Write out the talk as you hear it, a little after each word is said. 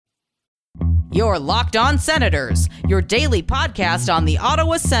You're Locked On Senators, your daily podcast on the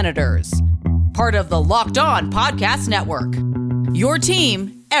Ottawa Senators. Part of the Locked On Podcast Network. Your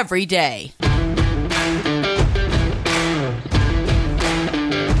team every day.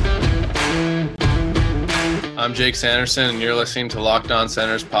 I'm Jake Sanderson, and you're listening to Locked On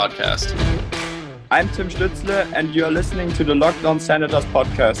Senators podcast. I'm Tim Stützle, and you're listening to the Locked On Senators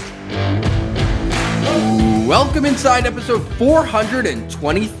podcast. Welcome inside episode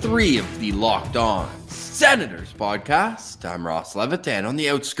 423 of the Locked On Senators podcast. I'm Ross Levitan on the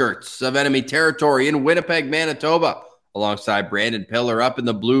outskirts of enemy territory in Winnipeg, Manitoba, alongside Brandon Pillar up in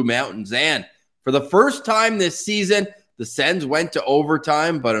the Blue Mountains. And for the first time this season, the Sens went to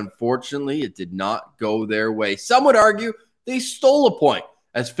overtime, but unfortunately it did not go their way. Some would argue they stole a point,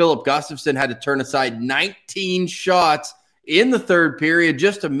 as Filip Gustavsson had to turn aside 19 shots in the third period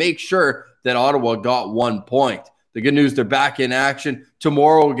just to make sure that Ottawa got 1 point. The good news, they're back in action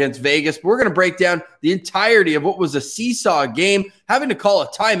tomorrow against Vegas. We're going to break down the entirety of what was a seesaw game, having to call a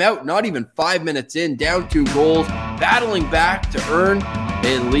timeout not even 5 minutes in, down 2 goals, battling back to earn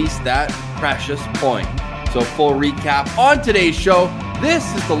at least that precious point. So full recap on today's show. This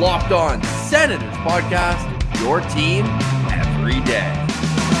is the Locked On Senators podcast, your team every day.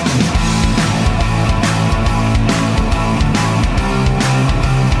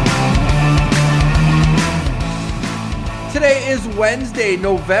 Today is Wednesday,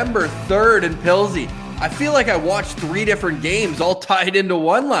 November 3rd in Pilsy. I feel like I watched 3 different games all tied into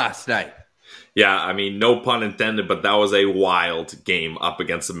one last night. Yeah, I mean, no pun intended, but that was a wild game up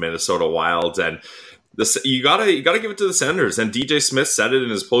against the Minnesota Wild. And you gotta give it to the Senators. And DJ Smith said it in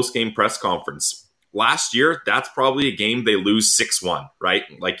his post-game press conference. Last year, that's probably a game they lose 6-1, right?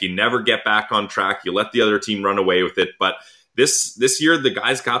 Like, you never get back on track. You let the other team run away with it. But this year, the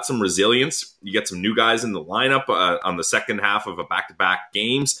guys got some resilience. You get some new guys in the lineup on the second half of a back-to-back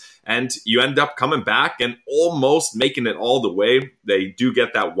games, and you end up coming back and almost making it all the way. They do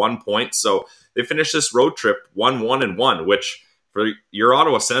get that 1 point, so they finish this road trip 1-1-1, which for your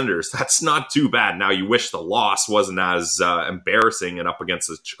Ottawa Senators, that's not too bad. Now, you wish the loss wasn't as embarrassing and up against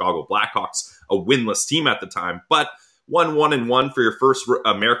the Chicago Blackhawks, a winless team at the time, but 1-1-1 for your first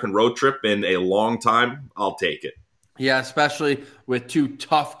American road trip in a long time, I'll take it. Yeah, especially with 2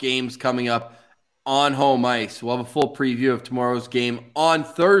 tough games coming up on home ice. We'll have a full preview of tomorrow's game on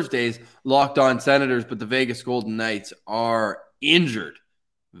Thursday's Locked On Senators, but the Vegas Golden Knights are injured,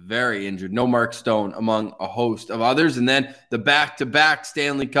 very injured. No Mark Stone among a host of others. And then the back-to-back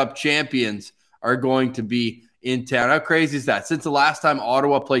Stanley Cup champions are going to be in town. How crazy is that? Since the last time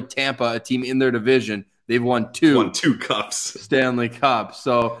Ottawa played Tampa, a team in their division, they've won 2 cups, Stanley Cups.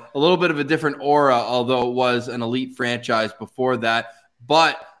 So a little bit of a different aura, although it was an elite franchise before that.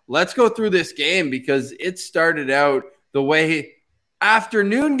 But let's go through this game because it started out the way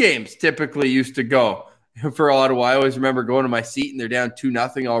afternoon games typically used to go for Ottawa. I always remember going to my seat and they're down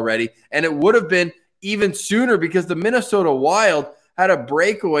 2-0 already. And it would have been even sooner because the Minnesota Wild had a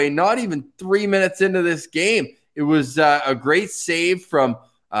breakaway not even 3 minutes into this game. It was a great save from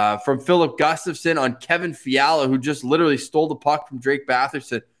Filip Gustavsson on Kevin Fiala, who just literally stole the puck from Drake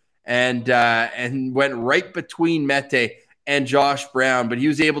Batherson and went right between Mete and Josh Brown. But he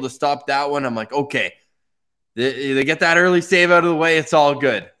was able to stop that one. I'm like, okay, they get that early save out of the way. It's all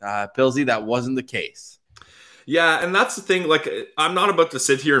good. Pilsy, that wasn't the case. Yeah, and that's the thing. Like, I'm not about to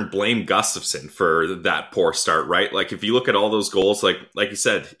sit here and blame Gustavsson for that poor start, right? Like, if you look at all those goals, like you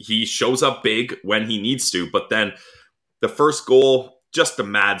said, he shows up big when he needs to. But then the first goal, just a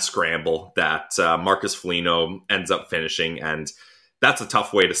mad scramble that Marcus Foligno ends up finishing. And that's a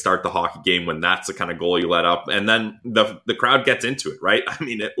tough way to start the hockey game when that's the kind of goal you let up. And then the crowd gets into it, right? I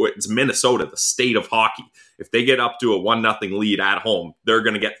mean, it's Minnesota, the state of hockey. If they get up to a 1-0 lead at home, they're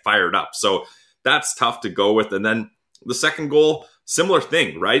going to get fired up. So that's tough to go with. And then the second goal, similar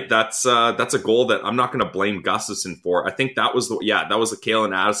thing, right? That's a goal that I'm not going to blame Gustavsson for. I think that was the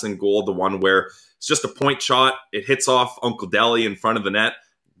Calen Addison goal, the one where it's just a point shot. It hits off Uncle Deli in front of the net,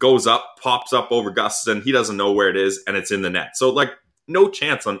 goes up, pops up over Gustavsson. He doesn't know where it is, and it's in the net. So, like, no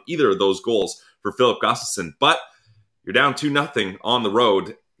chance on either of those goals for Filip Gustavsson. But you're down 2-0 on the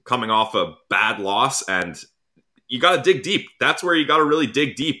road, coming off a bad loss, and you got to dig deep. That's where you got to really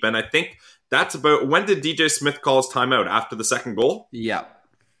dig deep. And I think that's about, when did DJ Smith call his timeout? After the second goal? Yeah.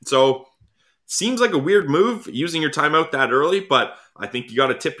 So, seems like a weird move using your timeout that early, but I think you got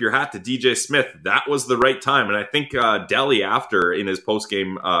to tip your hat to DJ Smith. That was the right time. And I think Deli, after in his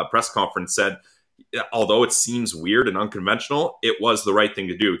post-game press conference, said, although it seems weird and unconventional, it was the right thing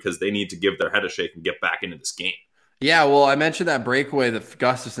to do because they need to give their head a shake and get back into this game. Yeah, well, I mentioned that breakaway that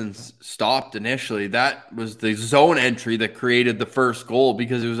Gustafsson stopped initially. That was the zone entry that created the first goal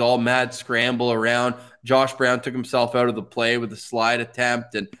because it was all mad scramble around. Josh Brown took himself out of the play with a slide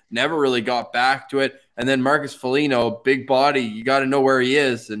attempt and never really got back to it. And then Marcus Foligno, big body, you got to know where he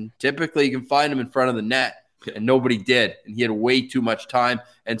is. And typically you can find him in front of the net. And nobody did. And he had way too much time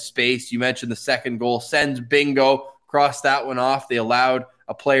and space. You mentioned the second goal. Sens bingo. Crossed that one off. They allowed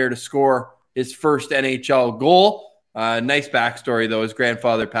a player to score his first NHL goal. Nice backstory, though. His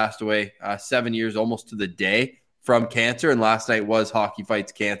grandfather passed away 7 years almost to the day from cancer. And last night was Hockey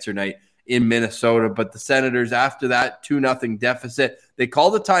Fights Cancer Night in Minnesota. But the Senators, after that 2-0 deficit, they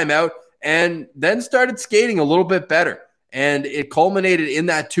called a timeout and then started skating a little bit better. And it culminated in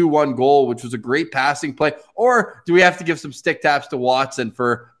that 2-1 goal, which was a great passing play. Or do we have to give some stick taps to Watson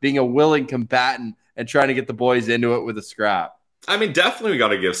for being a willing combatant and trying to get the boys into it with a scrap? I mean, definitely we got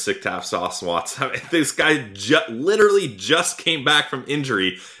to give stick taps to Austin Watson. I mean, this guy literally just came back from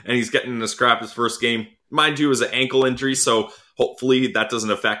injury, and he's getting in a scrap his first game. Mind you, it was an ankle injury, so hopefully that doesn't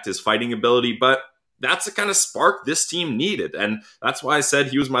affect his fighting ability. But that's the kind of spark this team needed, and that's why I said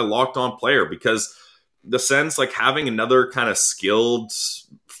he was my locked-on player, because the Sens, like having another kind of skilled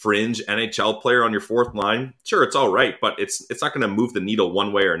fringe NHL player on your fourth line, sure, it's all right, but it's not going to move the needle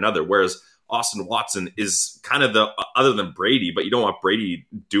one way or another. Whereas Austin Watson is kind of the, other than Brady, but you don't want Brady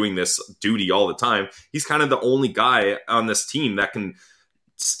doing this duty all the time. He's kind of the only guy on this team that can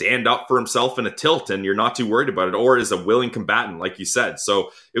stand up for himself in a tilt and you're not too worried about it, or is a willing combatant, like you said.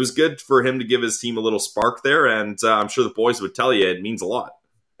 So it was good for him to give his team a little spark there. And I'm sure the boys would tell you it means a lot.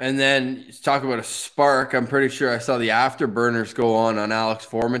 And then talk about a spark. I'm pretty sure I saw the afterburners go on Alex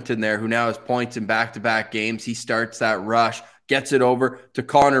Formenton there, who now has points in back-to-back games. He starts that rush, gets it over to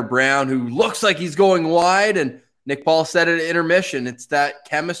Connor Brown, who looks like he's going wide. And Nick Paul said it at intermission. It's that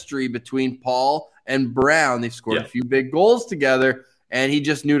chemistry between Paul and Brown. They've scored a few big goals together, and he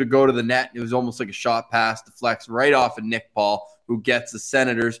just knew to go to the net. It was almost like a shot pass, deflects right off of Nick Paul, who gets the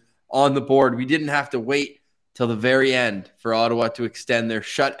Senators on the board. We didn't have to wait till the very end for Ottawa to extend their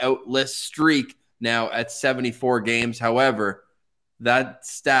shutout-less streak now at 74 games. However, that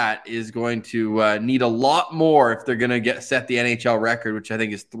stat is going to need a lot more if they're going to set the NHL record, which I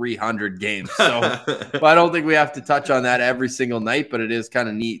think is 300 games. So I don't think we have to touch on that every single night, but it is kind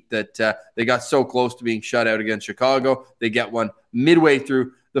of neat that they got so close to being shut out against Chicago. They get one midway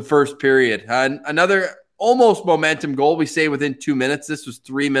through the first period. Another almost momentum goal, we say within 2 minutes. This was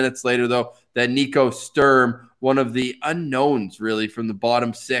 3 minutes later, though, that Nico Sturm, one of the unknowns really from the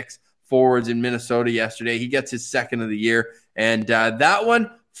bottom six forwards in Minnesota yesterday, he gets his second of the year. And that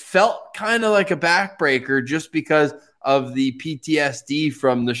one felt kind of like a backbreaker just because of the PTSD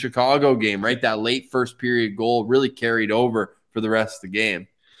from the Chicago game, right? That late first period goal really carried over for the rest of the game.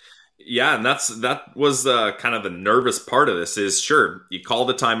 Yeah, and that was kind of the nervous part of this is, sure, you call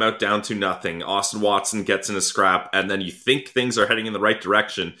the timeout down to nothing. Austin Watson gets in a scrap, and then you think things are heading in the right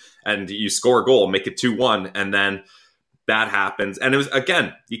direction, and you score a goal, make it 2-1, and then that happens. And it was,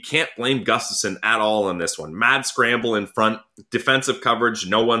 again, you can't blame Gustafsson at all on this one. Mad scramble in front, defensive coverage,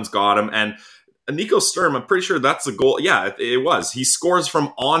 no one's got him. And Nico Sturm, I'm pretty sure that's the goal. Yeah, it was. He scores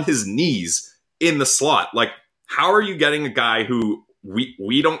from on his knees in the slot. Like, how are you getting a guy who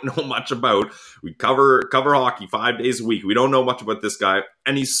we don't know much about? We cover hockey 5 days a week. We don't know much about this guy.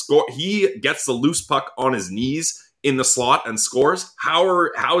 And he gets the loose puck on his knees in the slot and scores.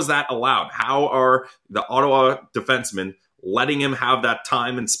 How is that allowed? How are the Ottawa defensemen letting him have that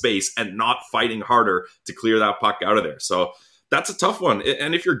time and space and not fighting harder to clear that puck out of there? So that's a tough one.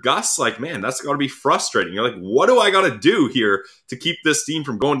 And if you're Gus, like, man, that's got to be frustrating. You're like, what do I got to do here to keep this team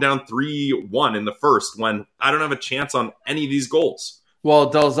from going down 3-1 in the first when I don't have a chance on any of these goals?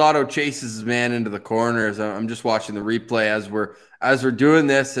 Well, Del Zotto chases his man into the corners. I'm just watching the replay as we're doing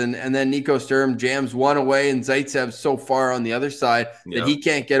this, and then Nico Sturm jams one away, and Zaitsev's so far on the other side that he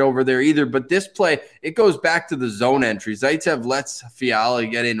can't get over there either. But this play, it goes back to the zone entry. Zaitsev lets Fiala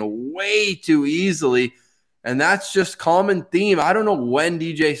get in way too easily, and that's just common theme. I don't know when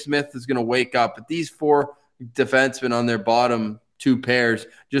DJ Smith is going to wake up, but these four defensemen on their bottom two pairs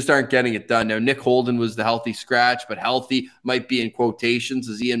just aren't getting it done. Now, Nick Holden was the healthy scratch, but healthy might be in quotations,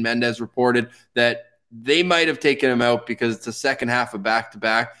 as Ian Mendez reported, that they might have taken him out because it's the second half of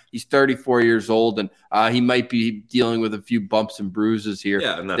back-to-back. He's 34 years old, and he might be dealing with a few bumps and bruises here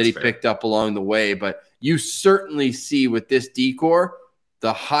that he picked up along the way. But you certainly see with this decor,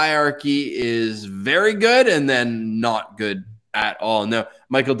 the hierarchy is very good and then not good at all. Now,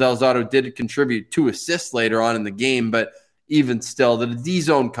 Michael Del Zotto did contribute 2 assists later on in the game, but even still, the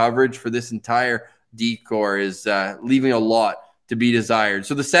D-zone coverage for this entire decor is leaving a lot to be desired.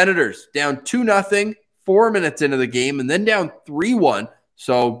 So the Senators down 2-0, 4 minutes into the game and then down 3-1.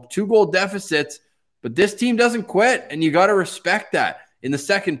 So 2-goal deficits, but this team doesn't quit, and you got to respect that. In the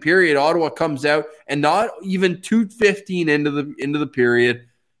second period, Ottawa comes out, and not even 2:15 into the period,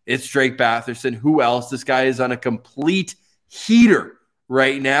 it's Drake Batherson. Who else? This guy is on a complete heater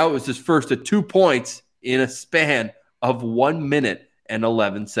right now. It was his first of 2 points in a span of 1 minute and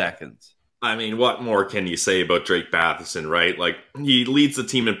 11 seconds. I mean, what more can you say about Drake Batherson, right? Like, he leads the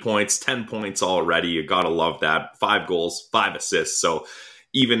team in points, 10 points already. You got to love that. 5 goals, 5 assists. So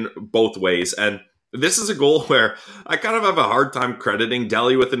even both ways. And this is a goal where I kind of have a hard time crediting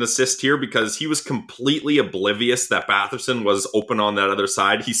Delhi with an assist here because he was completely oblivious that Batherson was open on that other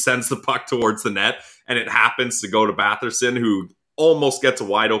side. He sends the puck towards the net, and it happens to go to Batherson, who almost gets a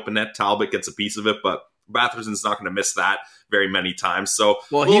wide open net. Talbot gets a piece of it, but Batherson's not going to miss that very many times. So,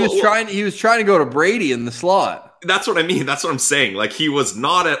 he was trying to go to Brady in the slot. That's what I mean. That's what I'm saying. Like, he was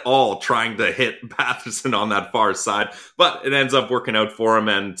not at all trying to hit Batherson on that far side, but it ends up working out for him.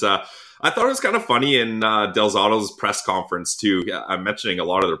 And I thought it was kind of funny in Del Zotto's press conference too. I'm mentioning a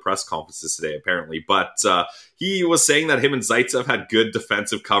lot of their press conferences today, apparently, but he was saying that him and Zaitsev had good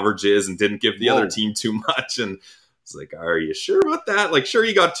defensive coverages and didn't give the other team too much. And it's like, are you sure about that? Like, sure,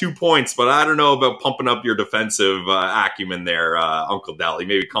 you got 2 points, but I don't know about pumping up your defensive acumen there, Uncle Delhi.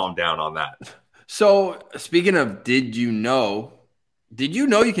 Maybe calm down on that. So, speaking of did you know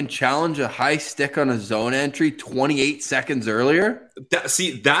you can challenge a high stick on a zone entry 28 seconds earlier?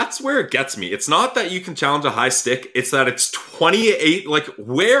 That's where it gets me. It's not that you can challenge a high stick. It's that it's 28. Like,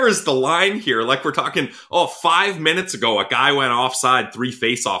 where is the line here? Like, we're talking, 5 minutes ago, a guy went offside 3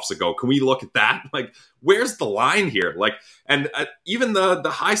 faceoffs ago. Can we look at that? Like, where's the line here? Like, and even the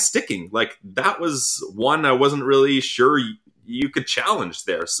high sticking, like, that was one I wasn't really sure you could challenge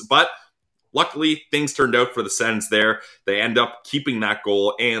there. But luckily, things turned out for the Sens there. They end up keeping that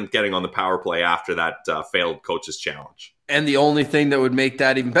goal and getting on the power play after that failed coach's challenge. And the only thing that would make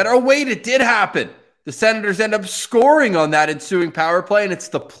that even better, it did happen. The Senators end up scoring on that ensuing power play, and it's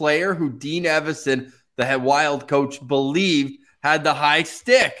the player who Dean Evison, the head Wild coach, believed had the high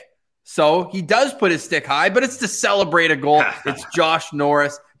stick. So he does put his stick high, but it's to celebrate a goal. It's Josh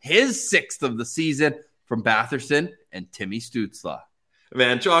Norris, his 6th of the season, from Batherson and Timmy Stützle.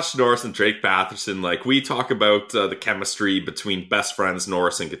 Man, Josh Norris and Drake Batherson, like, we talk about the chemistry between best friends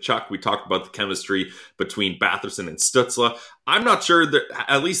Norris and Tkachuk. We talked about the chemistry between Batherson and Stützle. I'm not sure that,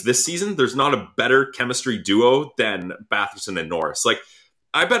 at least this season, there's not a better chemistry duo than Batherson and Norris. Like,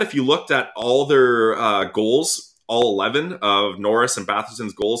 I bet if you looked at all their goals, all 11 of Norris and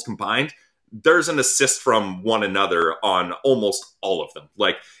Batherson's goals combined, there's an assist from one another on almost all of them.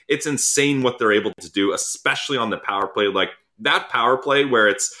 Like, it's insane what they're able to do, especially on the power play. Like, that power play where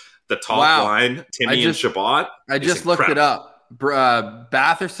it's the top line, Timmy and Chabot. I just looked it up.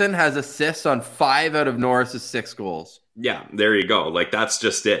 Batherson has assists on 5 out of Norris's 6 goals. Yeah, there you go. Like, that's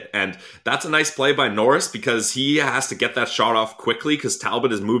just it. And that's a nice play by Norris because he has to get that shot off quickly because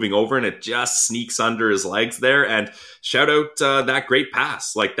Talbot is moving over and it just sneaks under his legs there. And shout out that great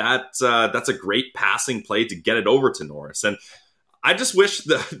pass. Like, that's a great passing play to get it over to Norris. And I just wish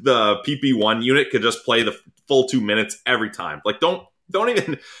the PP1 unit could just play the full 2 minutes every time. Like, don't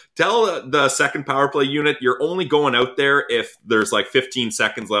even tell the second power play unit you're only going out there if there's like 15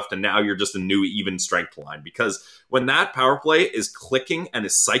 seconds left and now you're just a new even strength line. Because when that power play is clicking and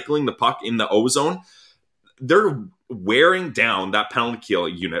is cycling the puck in the O zone, they're wearing down that penalty kill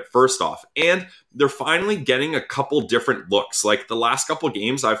unit first off. And they're finally getting a couple different looks. Like, the last couple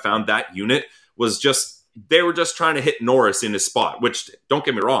games, I found that unit was just, they were just trying to hit Norris in his spot, which, don't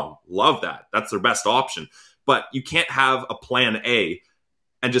get me wrong, love that. That's their best option. But you can't have a plan A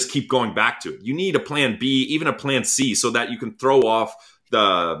and just keep going back to it. You need a plan B, even a plan C, so that you can throw off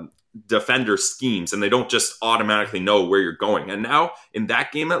the defender schemes and they don't just automatically know where you're going. And now, in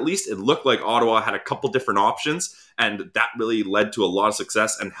that game at least, it looked like Ottawa had a couple different options, and that really led to a lot of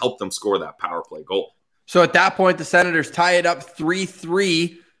success and helped them score that power play goal. So at that point, the Senators tie it up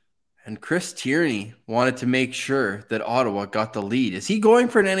 3-3. And Chris Tierney wanted to make sure that Ottawa got the lead. Is he going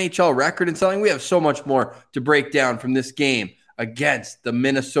for an NHL record and something? We have so much more to break down from this game against the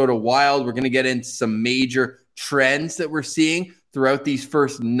Minnesota Wild. We're going to get into some major trends that we're seeing throughout these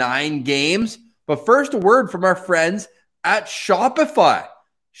first 9 games. But first, a word from our friends at Shopify.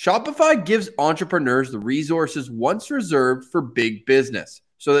 Shopify gives entrepreneurs the resources once reserved for big business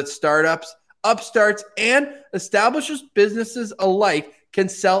so that startups, upstarts, and established businesses alike can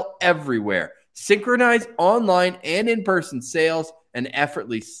sell everywhere, synchronize online and in-person sales, and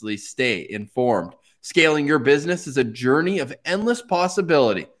effortlessly stay informed. Scaling your business is a journey of endless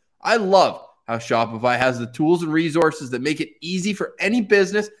possibility. I love how Shopify has the tools and resources that make it easy for any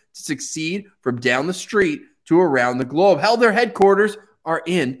business to succeed from down the street to around the globe. Hell, their headquarters are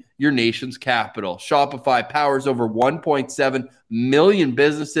in your nation's capital. Shopify powers over 1.7 million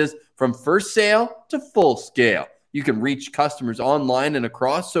businesses from first sale to full scale. You can reach customers online and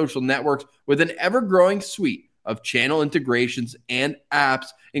across social networks with an ever-growing suite of channel integrations and apps,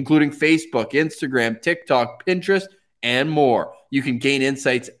 including Facebook, Instagram, TikTok, Pinterest, and more. You can gain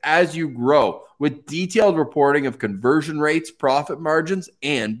insights as you grow with detailed reporting of conversion rates, profit margins,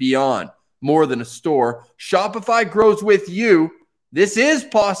 and beyond. More than a store, Shopify grows with you. This is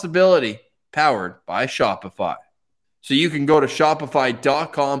Possibility, powered by Shopify. So you can go to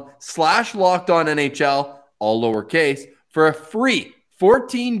shopify.com/LockedOnNHL, all lowercase, for a free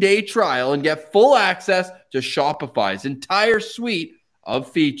 14-day trial and get full access to Shopify's entire suite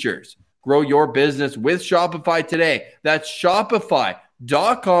of features. Grow your business with Shopify today. That's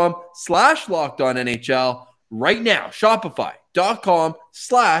shopify.com/LockedOnNHL right now.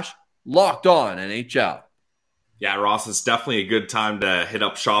 Shopify.com/LockedOnNHL. Yeah, Ross, it's definitely a good time to hit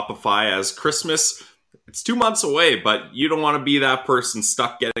up Shopify as Christmas. It's 2 months away, but you don't want to be that person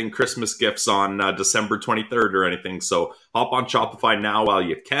stuck getting Christmas gifts on December 23rd or anything. So hop on Shopify now while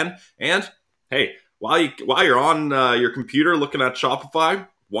you can. And hey, while you're on your computer looking at Shopify,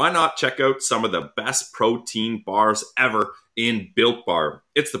 why not check out some of the best protein bars ever in Built Bar?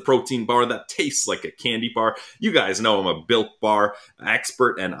 It's the protein bar that tastes like a candy bar. You guys know I'm a Built Bar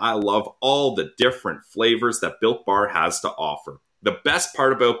expert, and I love all the different flavors that Built Bar has to offer. The best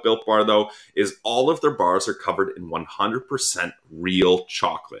part about Built Bar, though, is all of their bars are covered in 100% real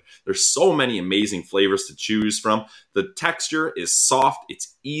chocolate. There's so many amazing flavors to choose from. The texture is soft.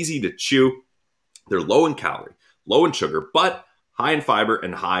 It's easy to chew. They're low in calorie, low in sugar, but high in fiber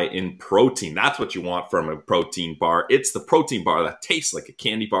and high in protein. That's what you want from a protein bar. It's the protein bar that tastes like a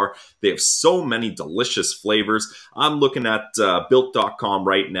candy bar. They have so many delicious flavors. I'm looking at Built.com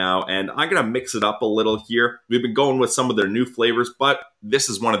right now, and I'm going to mix it up a little here. We've been going with some of their new flavors, but this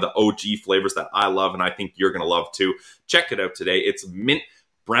is one of the OG flavors that I love, and I think you're going to love too. Check it out today. It's mint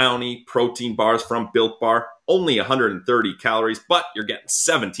brownie protein bars from Built Bar. Only 130 calories, but you're getting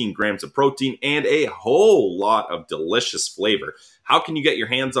 17 grams of protein and a whole lot of delicious flavor. How can you get your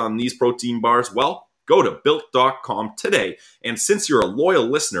hands on these protein bars? Well, go to Built.com today. And since you're a loyal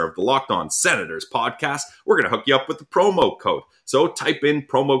listener of the Locked On Senators podcast, we're going to hook you up with the promo code. So type in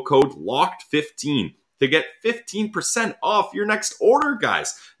promo code LOCKED15 to get 15% off your next order,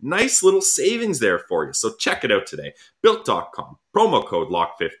 guys. Nice little savings there for you. So check it out today. Built.com, promo code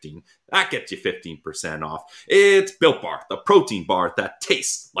LOCK15. That gets you 15% off. It's Built Bar, the protein bar that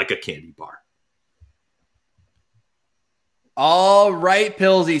tastes like a candy bar. All right,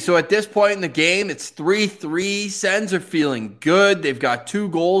 Pillsy. So at this point in the game, it's 3-3. Sens are feeling good. They've got 2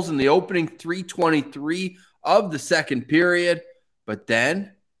 goals in the opening 3:23 of the second period. But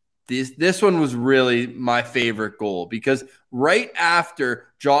then this one was really my favorite goal, because right after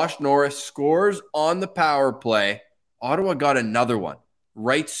Josh Norris scores on the power play, Ottawa got another one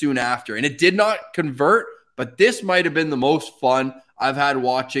right soon after. And it did not convert, but this might have been the most fun I've had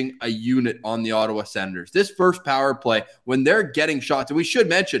watching a unit on the Ottawa Senators. This first power play, when they're getting shots, and we should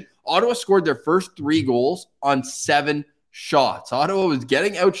mention, Ottawa scored their first 3 goals on 7 shots. Ottawa was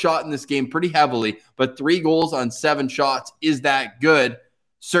getting outshot in this game pretty heavily, but 3 goals on 7 shots is that good.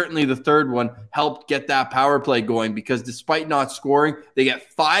 Certainly the third one helped get that power play going, because despite not scoring, they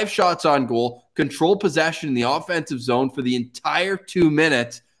get 5 shots on goal, control possession in the offensive zone for the entire 2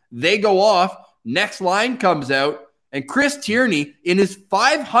 minutes. They go off. Next line comes out, and Chris Tierney in his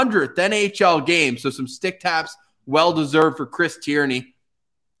 500th NHL game, so some stick taps, well-deserved for Chris Tierney.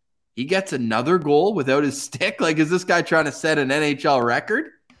 He gets another goal without his stick. Like, is this guy trying to set an NHL record?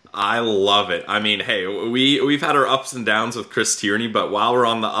 I love it. I mean, hey, we've had our ups and downs with Chris Tierney, but while we're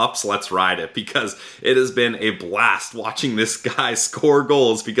on the ups, let's ride it, because it has been a blast watching this guy score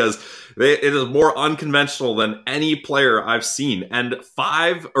goals, because it is more unconventional than any player I've seen. And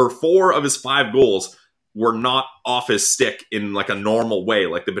 4 of his 5 goals were not off his stick in like a normal way.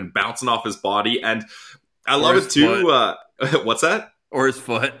 Like, they've been bouncing off his body. And I love it too. What's that? Or his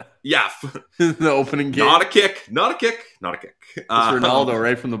foot. Yeah. The opening game. Not a kick. It's Ronaldo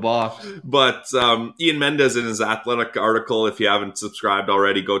right from the box. But Ian Mendez, in his Athletic article, if you haven't subscribed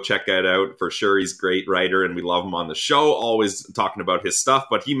already, go check it out. For sure, he's a great writer, and we love him on the show, always talking about his stuff.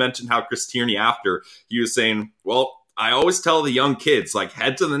 But he mentioned how Chris Tierney, after, he was saying, well, I always tell the young kids, like,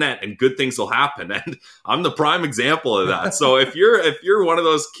 head to the net and good things will happen. And I'm the prime example of that. So if you're one of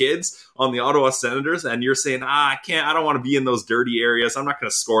those kids on the Ottawa Senators and you're saying, I don't want to be in those dirty areas, I'm not going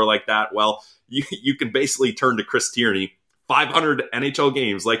to score like that. Well, you can basically turn to Chris Tierney, 500 NHL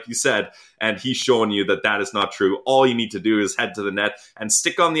games, like you said, and he's showing you that that is not true. All you need to do is head to the net and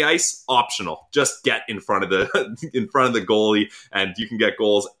stick on the ice. Optional. Just get in front of the goalie, and you can get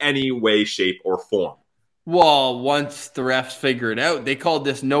goals any way, shape, or form. Well, once the refs figured it out, they called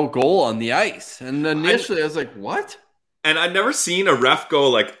this no goal on the ice. And initially I was like, what? And I'd never seen a ref go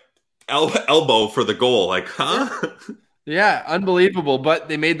like elbow for the goal. Like, huh? Yeah, unbelievable. But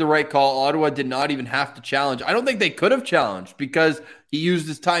they made the right call. Ottawa did not even have to challenge. I don't think they could have challenged because he used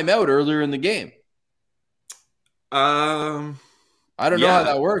his timeout earlier in the game. I don't know how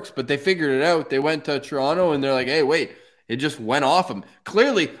that works, but they figured it out. They went to Toronto and they're like, hey, wait. It just went off him.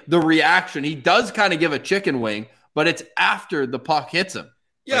 Clearly, the reaction, he does kind of give a chicken wing, but it's after the puck hits him.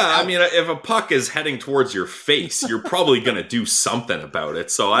 Yeah, I mean, if a puck is heading towards your face, you're probably going to do something about it.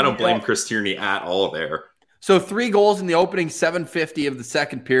 So I don't blame Chris Tierney at all there. So 3 goals in the opening 7:50 of the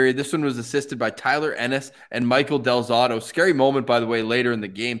second period. This one was assisted by Tyler Ennis and Michael Del Zotto. Scary moment, by the way, later in the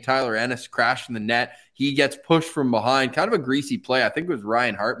game. Tyler Ennis crashed in the net. He gets pushed from behind. Kind of a greasy play. I think it was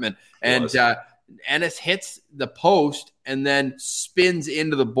Ryan Hartman. And Ennis hits the post and then spins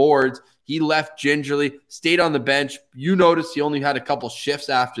into the boards. He left gingerly, stayed on the bench. You notice he only had a couple shifts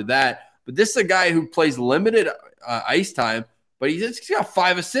after that. But this is a guy who plays limited ice time, but he's got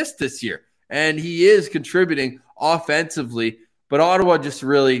 5 assists this year. And he is contributing offensively. But Ottawa just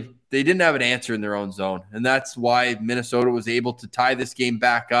really, they didn't have an answer in their own zone. And that's why Minnesota was able to tie this game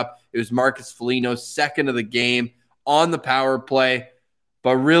back up. It was Marcus Foligno's second of the game on the power play.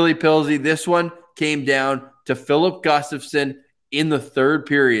 But really, Pilsy, this one came down to Philip Gustafsson in the third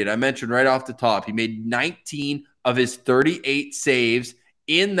period. I mentioned right off the top, he made 19 of his 38 saves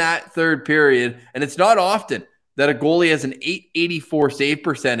in that third period. And it's not often that a goalie has an .884 save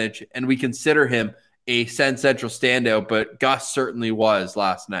percentage, and we consider him a Sen Central standout, but Gus certainly was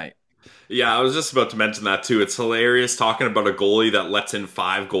last night. Yeah, I was just about to mention that too. It's hilarious talking about a goalie that lets in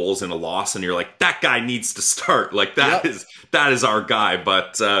 5 goals in a loss, and you're like, that guy needs to start. Like that is our guy.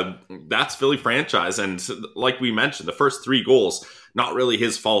 But that's Philly franchise, and like we mentioned, the first 3 goals, not really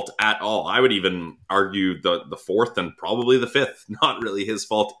his fault at all. I would even argue the fourth and probably the fifth, not really his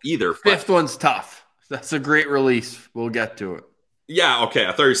fault either. Fifth one's tough. That's a great release. We'll get to it. Yeah, okay.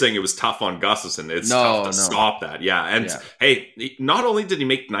 I thought you were saying it was tough on Gustafsson. It's tough to stop that. Yeah, and hey, not only did he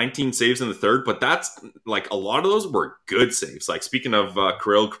make 19 saves in the third, but that's like a lot of those were good saves. Like speaking of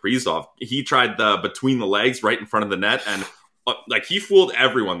Kirill Kaprizov, he tried the between the legs right in front of the net, and like he fooled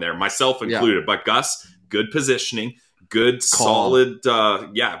everyone there, myself included. But Gus, good positioning, good, solid,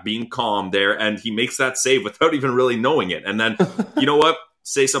 being calm there, and he makes that save without even really knowing it. And then, you know what?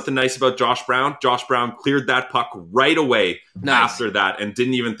 Say something nice about Josh Brown. Josh Brown cleared that puck right away after that and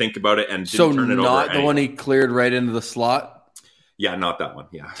didn't even think about it and didn't turn it over. So not the one he cleared right into the slot? Yeah, not that one.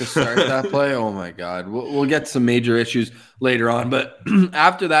 Yeah. To start that play? Oh, my God. We'll get some major issues later on. But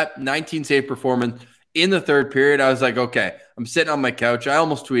after that 19 save performance in the third period, I was like, okay, I'm sitting on my couch. I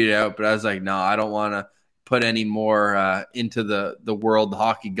almost tweeted out, but I was like, no, I don't want to put any more into the world, the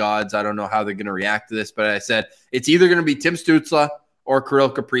hockey gods. I don't know how they're going to react to this. But I said, it's either going to be Tim Stützle or Kirill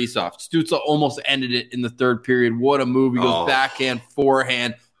Kaprizov. Stützle almost ended it in the third period. What a move. He goes backhand,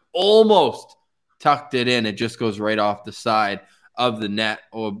 forehand, almost tucked it in. It just goes right off the side of the net.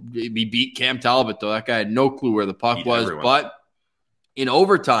 Oh, he beat Cam Talbot, though. That guy had no clue where the puck was. Everyone. But in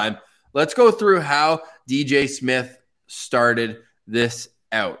overtime, let's go through how DJ Smith started this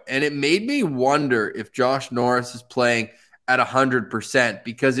out. And it made me wonder if Josh Norris is playing at 100%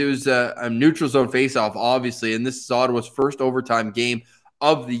 because it was a neutral zone faceoff, obviously, and this is Ottawa's first overtime game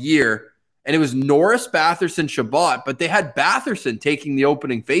of the year. And it was Norris, Batherson, Chabot, but they had Batherson taking the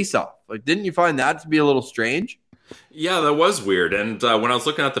opening faceoff. Like, didn't you find that to be a little strange? Yeah, that was weird. And when I was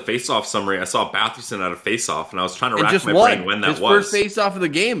looking at the faceoff summary, I saw Batherson at a faceoff, and I was trying to rack my brain when that was. His first faceoff of the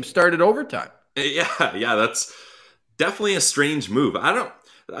game started overtime. Yeah, that's definitely a strange move.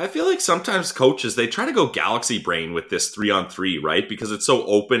 I feel like sometimes coaches, they try to go galaxy brain with this 3-on-3, right? Because it's so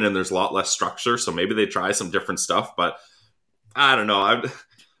open and there's a lot less structure. So maybe they try some different stuff, but I don't know.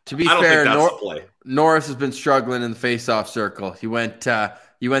 To be fair, Norris has been struggling in the faceoff circle. He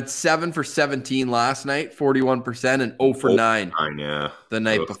went 7 for 17 last night, 41%, and 0 for 9 the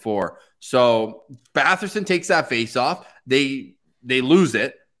night before. So Batherson takes that faceoff. They lose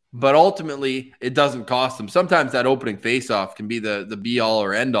it. But ultimately, it doesn't cost them. Sometimes that opening faceoff can be the be-all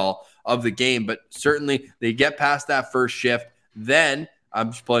or end-all of the game, but certainly they get past that first shift. Then,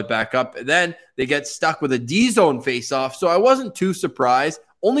 I'm just pulling it back up, then they get stuck with a D-zone faceoff, so I wasn't too surprised.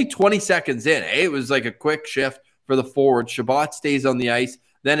 Only 20 seconds in, it was like a quick shift for the forward. Chabot stays on the ice.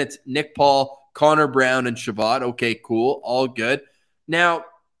 Then it's Nick Paul, Connor Brown, and Chabot. Okay, cool, all good. Now,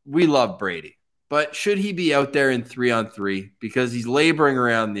 we love Brady. but should he be out there in 3-on-3? Because he's laboring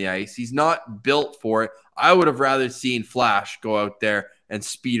around the ice. He's not built for it. I would have rather seen Flash go out there and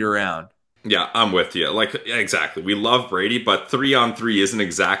speed around. Yeah, I'm with you. Like, exactly. We love Brady, but 3-on-3 isn't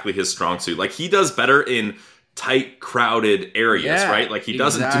exactly his strong suit. Like, he does better in tight, crowded areas, right? Like, he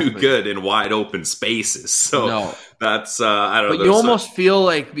doesn't do good in wide open spaces. So that's, I don't know. But you almost feel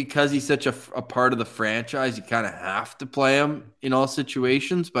like because he's such a part of the franchise, you kind of have to play him in all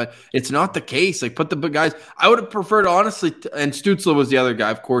situations, but it's not the case. Like, put the big guys. I would have preferred, honestly, and Stützle was the other guy.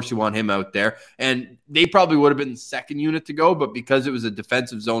 Of course, you want him out there. And they probably would have been the second unit to go, but because it was a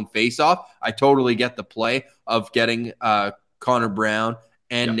defensive zone faceoff, I totally get the play of getting Connor Brown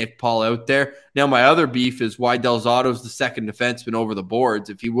and Nick Paul out there. Now, my other beef is why Del Zotto's the second defenseman over the boards.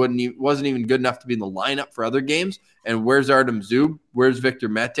 If he wasn't even good enough to be in the lineup for other games, and where's Artem Zub? Where's Victor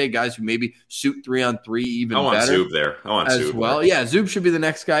Mete? Guys who maybe suit 3-on-3 even better. I want Zub there. Zub well. There. Yeah, Zub should be the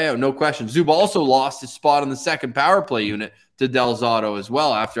next guy out, no question. Zub also lost his spot on the second power play unit to Del Zotto as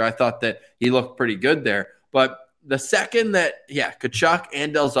well, after I thought that he looked pretty good there. But the second that, Tkachuk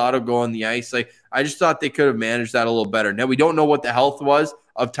and Del Zotto go on the ice, like, I just thought they could have managed that a little better. Now, we don't know what the health was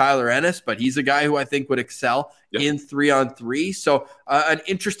of Tyler Ennis, but he's a guy who I think would excel in 3-on-3. So an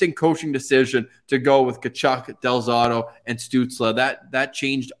interesting coaching decision to go with Tkachuk, Del Zotto, and Stützle. That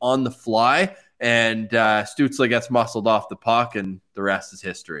changed on the fly, and Stützle gets muscled off the puck, and the rest is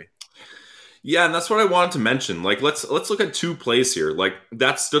history. Yeah, and that's what I wanted to mention. Like, let's look at two plays here. Like,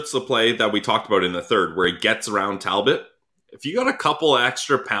 that Stützle play that we talked about in the third, where he gets around Talbot. If you got a couple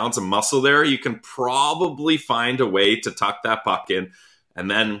extra pounds of muscle there, you can probably find a way to tuck that puck in. And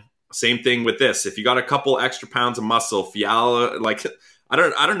then same thing with this. If you got a couple extra pounds of muscle, Fiala, like, I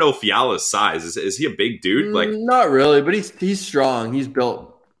don't know Fiala's size. Is he a big dude? Like, not really, but he's strong. He's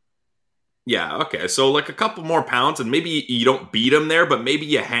built. Yeah, okay. So like a couple more pounds, and maybe you don't beat him there, but maybe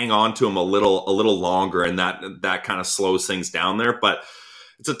you hang on to him a little longer, and that kind of slows things down there. But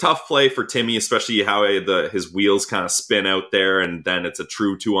it's a tough play for Timmy, especially how his wheels kind of spin out there, and then it's a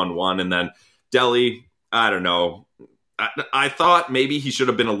true 2-on-1. And then Delhi, I don't know. I thought maybe he should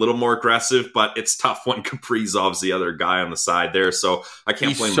have been a little more aggressive, but it's tough when Kaprizov's the other guy on the side there. So I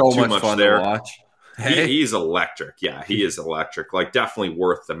can't blame him too much there. To watch. Hey. He's electric. Yeah, he is electric. Like, definitely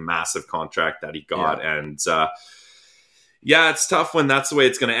worth the massive contract that he got. Yeah. And it's tough when that's the way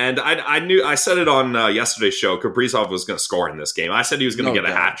it's going to end. I said it on yesterday's show. Kaprizov was going to score in this game. I said he was going to get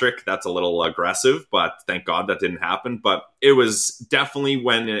a hat trick. That's a little aggressive, but thank God that didn't happen. But it was definitely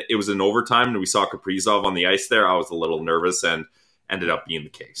when it was in overtime and we saw Kaprizov on the ice there, I was a little nervous, and ended up being the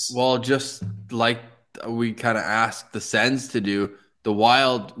case. Well, just like we kind of asked the Sens to do, the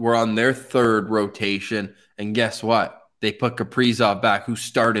Wild were on their third rotation, and guess what? They put Kaprizov back, who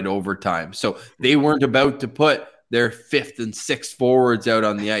started overtime. So they weren't about to put their fifth and sixth forwards out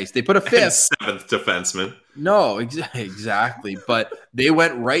on the ice. They put a fifth. Seventh defenseman. No, exactly. But they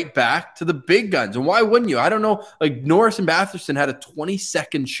went right back to the big guns. And why wouldn't you? I don't know. Like, Norris and Batherson had a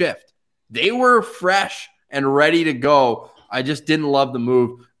 20-second shift. They were fresh and ready to go. I just didn't love the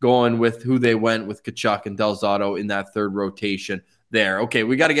move going with who they went with, Tkachuk and Del Zotto in that third rotation there. Okay,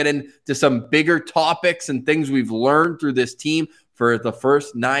 we got to get into some bigger topics and things we've learned through this team for the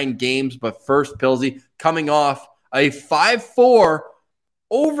first 9 games. But first, Pilsy, coming off a 5-4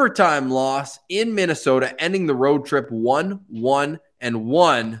 overtime loss in Minnesota, ending the road trip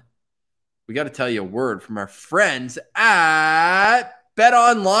 1-1-1. We got to tell you a word from our friends at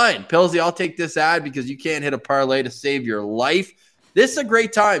BetOnline. Pilsy, I'll take this ad because you can't hit a parlay to save your life. This is a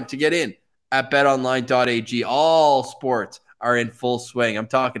great time to get in at betonline.ag. All sports are in full swing. I'm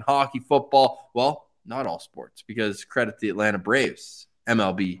talking hockey, football. Well, not all sports, because credit the Atlanta Braves,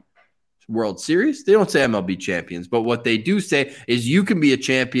 MLB World Series. They don't say MLB champions, but what they do say is you can be a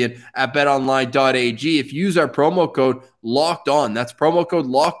champion at betonline.ag if you use our promo code Locked On. That's promo code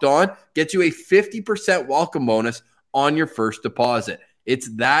Locked On. Gets you a 50% welcome bonus on your first deposit. It's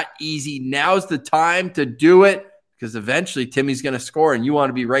that easy. Now's the time to do it, because eventually Timmy's going to score, and you want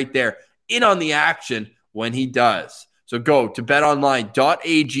to be right there in on the action when he does. So go to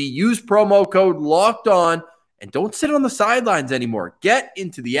betonline.ag, use promo code Locked On, and don't sit on the sidelines anymore. Get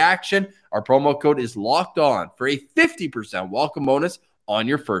into the action. Our promo code is Locked On for a 50% welcome bonus on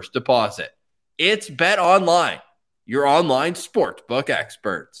your first deposit. It's BetOnline, your online sportsbook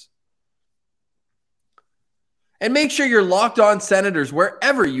experts. And make sure you're Locked On Senators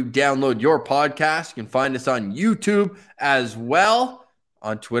wherever you download your podcast. You can find us on YouTube as well,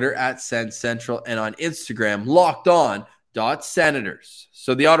 on Twitter at SensCentral, and on Instagram, LockedOn.Senators.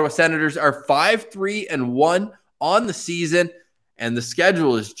 So the Ottawa Senators are 5-3-1 on the season, and the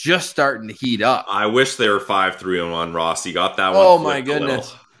schedule is just starting to heat up. I wish they were 5-3-1, Ross. You got that one. Oh, my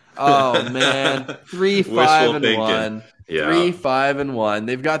goodness. Oh man, 3-5-1. Yeah. 3-5-1.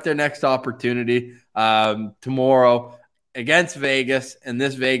 They've got their next opportunity tomorrow against Vegas, and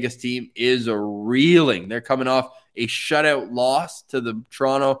this Vegas team is reeling. They're coming off a shutout loss to the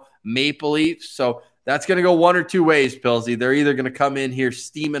Toronto Maple Leafs, so that's going to go one or two ways, Pilsy. They're either going to come in here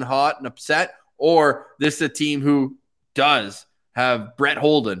steaming hot and upset, or this is a team who does have Brett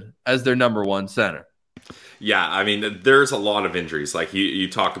Holden as their number one center. Yeah, I mean, there's a lot of injuries. Like you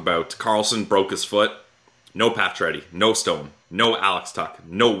talked about, Carlson broke his foot. No Pacioretty, no Stone, no Alex Tuch,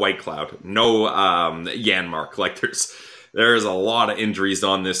 no Whitecloud, no Janmark. Like there's a lot of injuries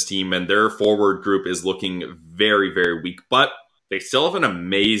on this team, and their forward group is looking very, very weak. But they still have an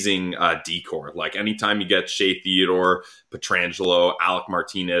amazing decor. Like anytime you get Shea Theodore, Pietrangelo, Alec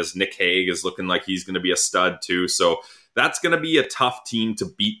Martinez, Nick Hague is looking like he's going to be a stud too. So that's going to be a tough team to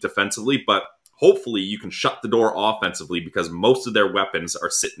beat defensively, but hopefully you can shut the door offensively because most of their weapons are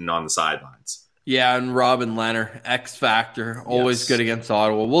sitting on the sidelines. Yeah, and Robin Lehner, X Factor, always good against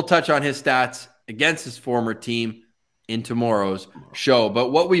Ottawa. We'll touch on his stats against his former team in tomorrow's show.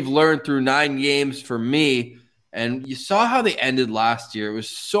 But what we've learned through 9 games for me, and you saw how they ended last year, it was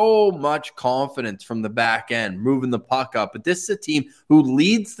so much confidence from the back end, moving the puck up. But this is a team who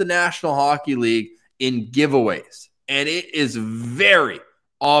leads the National Hockey League in giveaways. And it is very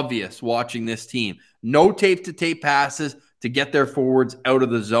obvious watching this team. No tape-to-tape passes to get their forwards out of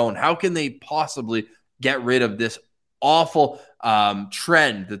the zone. How can they possibly get rid of this awful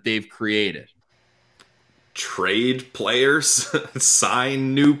trend that they've created? Trade players,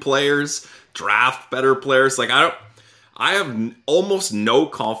 sign new players, draft better players. Like I have almost no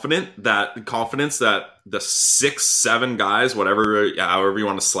confidence that the 6-7 guys, however you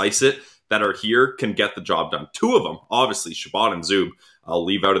want to slice it, that are here can get the job done. 2 of them, obviously, Shabbat and Zub, I'll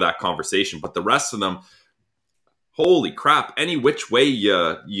leave out of that conversation. But the rest of them, holy crap, any which way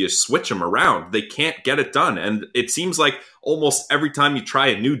you switch them around, they can't get it done. And it seems like almost every time you try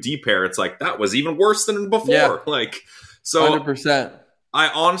a new D pair, it's like, that was even worse than before. Yeah. Like, so 100%. I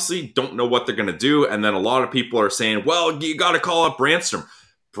honestly don't know what they're going to do. And then a lot of people are saying, well, you got to call up Brandstrom.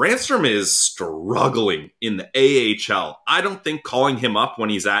 Brandstrom is struggling in the AHL. I don't think calling him up when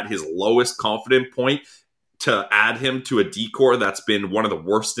he's at his lowest confident point to add him to a decor that's been one of the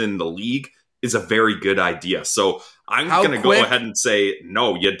worst in the league is a very good idea. So I'm going to go ahead and say,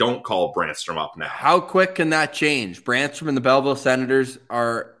 no, you don't call Brandstrom up now. How quick can that change? Brandstrom and the Belleville Senators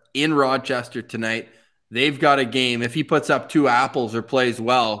are in Rochester tonight. They've got a game. If he puts up 2 apples or plays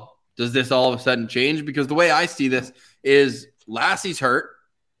well, does this all of a sudden change? Because the way I see this is Lassie's hurt.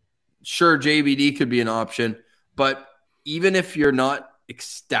 Sure, JBD could be an option, but even if you're not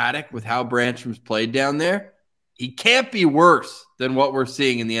ecstatic with how Brandstrom's played down there, he can't be worse than what we're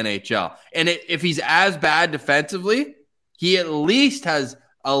seeing in the NHL. And if he's as bad defensively, he at least has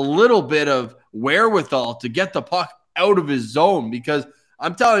a little bit of wherewithal to get the puck out of his zone, because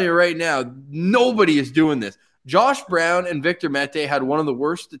I'm telling you right now, nobody is doing this. Josh Brown and Victor Mete had one of the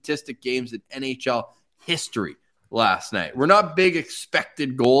worst statistic games in NHL history last night. We're not big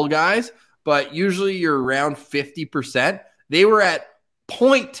expected goal guys, but usually you're around 50%. They were at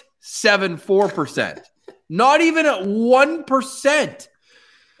 0.74%. Not even at 1%.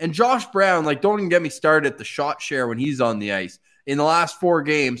 And Josh Brown, don't even get me started at the shot share when he's on the ice. In the last 4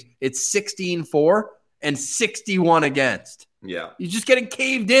 games, it's 16-4 and 61 against. Yeah. He's just getting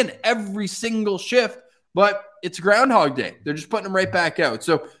caved in every single shift, but it's Groundhog Day. They're just putting him right back out.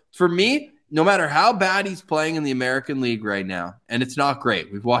 So for me, no matter how bad he's playing in the American League right now, and it's not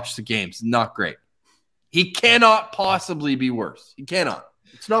great. We've watched the games. Not great. He cannot possibly be worse. He cannot.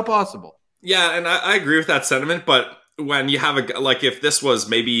 It's not possible. Yeah, and I agree with that sentiment, but when you have if this was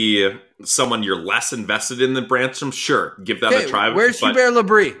maybe someone you're less invested in than Brandstrom, sure, give that a try. Where's Hubert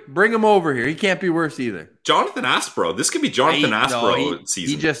Labrie? Bring him over here. He can't be worse either. Jonathan Aspro. This could be Jonathan Aspro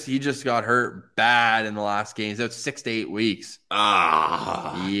season. He just got hurt bad in the last games. That's 6 to 8 weeks.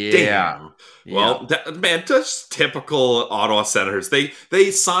 Yeah. Damn. Well, just typical Ottawa Senators.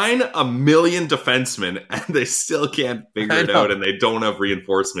 They sign 1 million defensemen and they still can't figure it out, and they don't have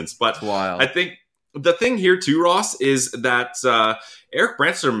reinforcements. But it's wild. I think the thing here too, Ross, is that Erik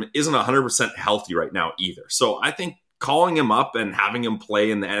Brandstrom isn't 100% healthy right now either. So I think calling him up and having him play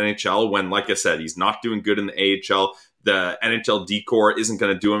in the NHL when, like I said, he's not doing good in the AHL, the NHL decor isn't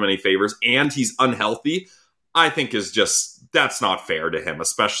going to do him any favors, and he's unhealthy, I think is that's not fair to him,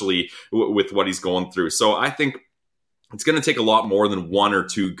 especially with what he's going through. So I think it's going to take a lot more than 1 or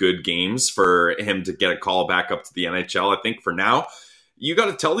 2 good games for him to get a call back up to the NHL. I think for now, you got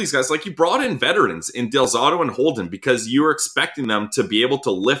to tell these guys, you brought in veterans in Del Zotto and Holden because you were expecting them to be able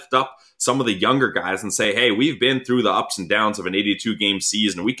to lift up some of the younger guys and say, hey, we've been through the ups and downs of an 82-game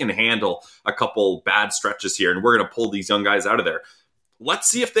season. We can handle a couple bad stretches here, and we're going to pull these young guys out of there. Let's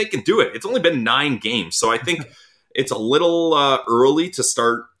see if they can do it. It's only been 9 games, so I think it's a little early to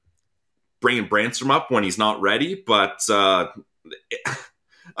start bringing Brannstrom up when he's not ready, but I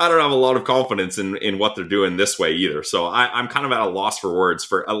don't have a lot of confidence in what they're doing this way either. So I'm kind of at a loss for words.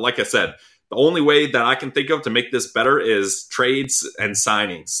 For like I said, the only way that I can think of to make this better is trades and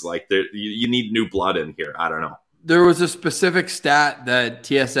signings. Like you need new blood in here. I don't know. There was a specific stat that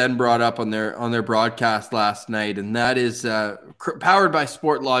TSN brought up on their broadcast last night, and that is powered by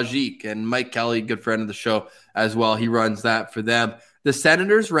Sport Logique. And Mike Kelly, good friend of the show as well, he runs that for them. The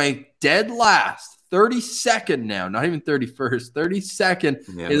Senators ranked dead last, 32nd now, not even 31st,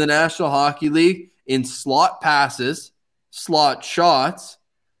 32nd in the National Hockey League in slot passes, slot shots,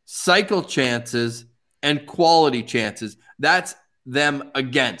 cycle chances, and quality chances. That's them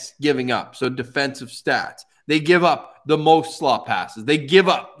against giving up. So defensive stats. They give up the most slot passes. They give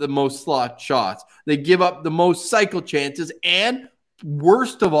up the most slot shots. They give up the most cycle chances. And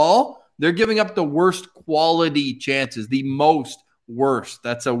worst of all, they're giving up the worst quality chances, the most worst.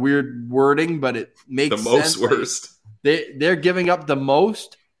 That's a weird wording, but it makes sense. The most worst. They're giving up the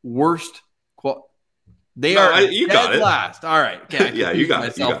most worst. They are you got it. Last. All right. Okay, yeah, you got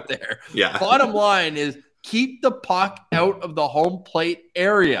myself it. there. Yeah. Bottom line is keep the puck out of the home plate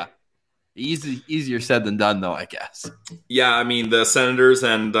area. Easier said than done, though, I guess. Yeah, I mean, the Senators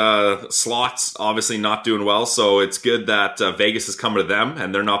and slots obviously not doing well, so it's good that Vegas is coming to them,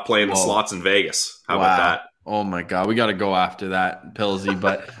 and they're not playing the slots in Vegas. How about that? Oh, my God. We got to go after that, Pilsy.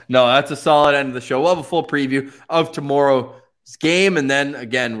 But, no, that's a solid end of the show. We'll have a full preview of tomorrow's game, and then,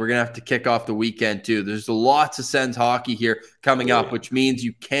 again, we're going to have to kick off the weekend, too. There's lots of Sens hockey here coming up, which means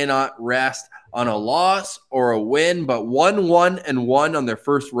you cannot rest on a loss or a win, but 1-1-1 on their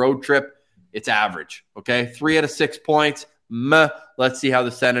first road trip. It's average, okay? 3 out of 6 points. Let's see how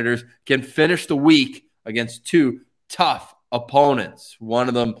the Senators can finish the week against 2 tough opponents. One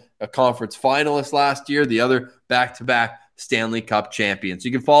of them a conference finalist last year, the other back-to-back Stanley Cup champions.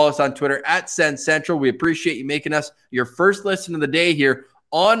 You can follow us on Twitter at Sens Central. We appreciate you making us your first listen of the day here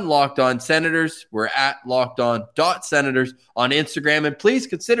on Locked On Senators. We're at lockedon.senators on Instagram. And please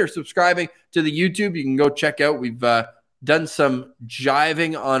consider subscribing to the YouTube. You can go check out. We've done some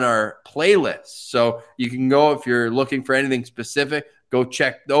jiving on our playlists. So you can go, if you're looking for anything specific, go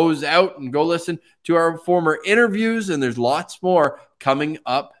check those out and go listen to our former interviews. And there's lots more coming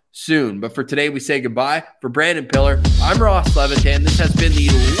up soon. But for today, we say goodbye. For Brandon Pillar, I'm Ross Levitan. This has been the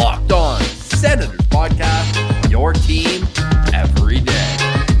Locked On Senators podcast, your team every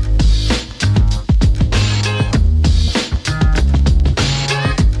day.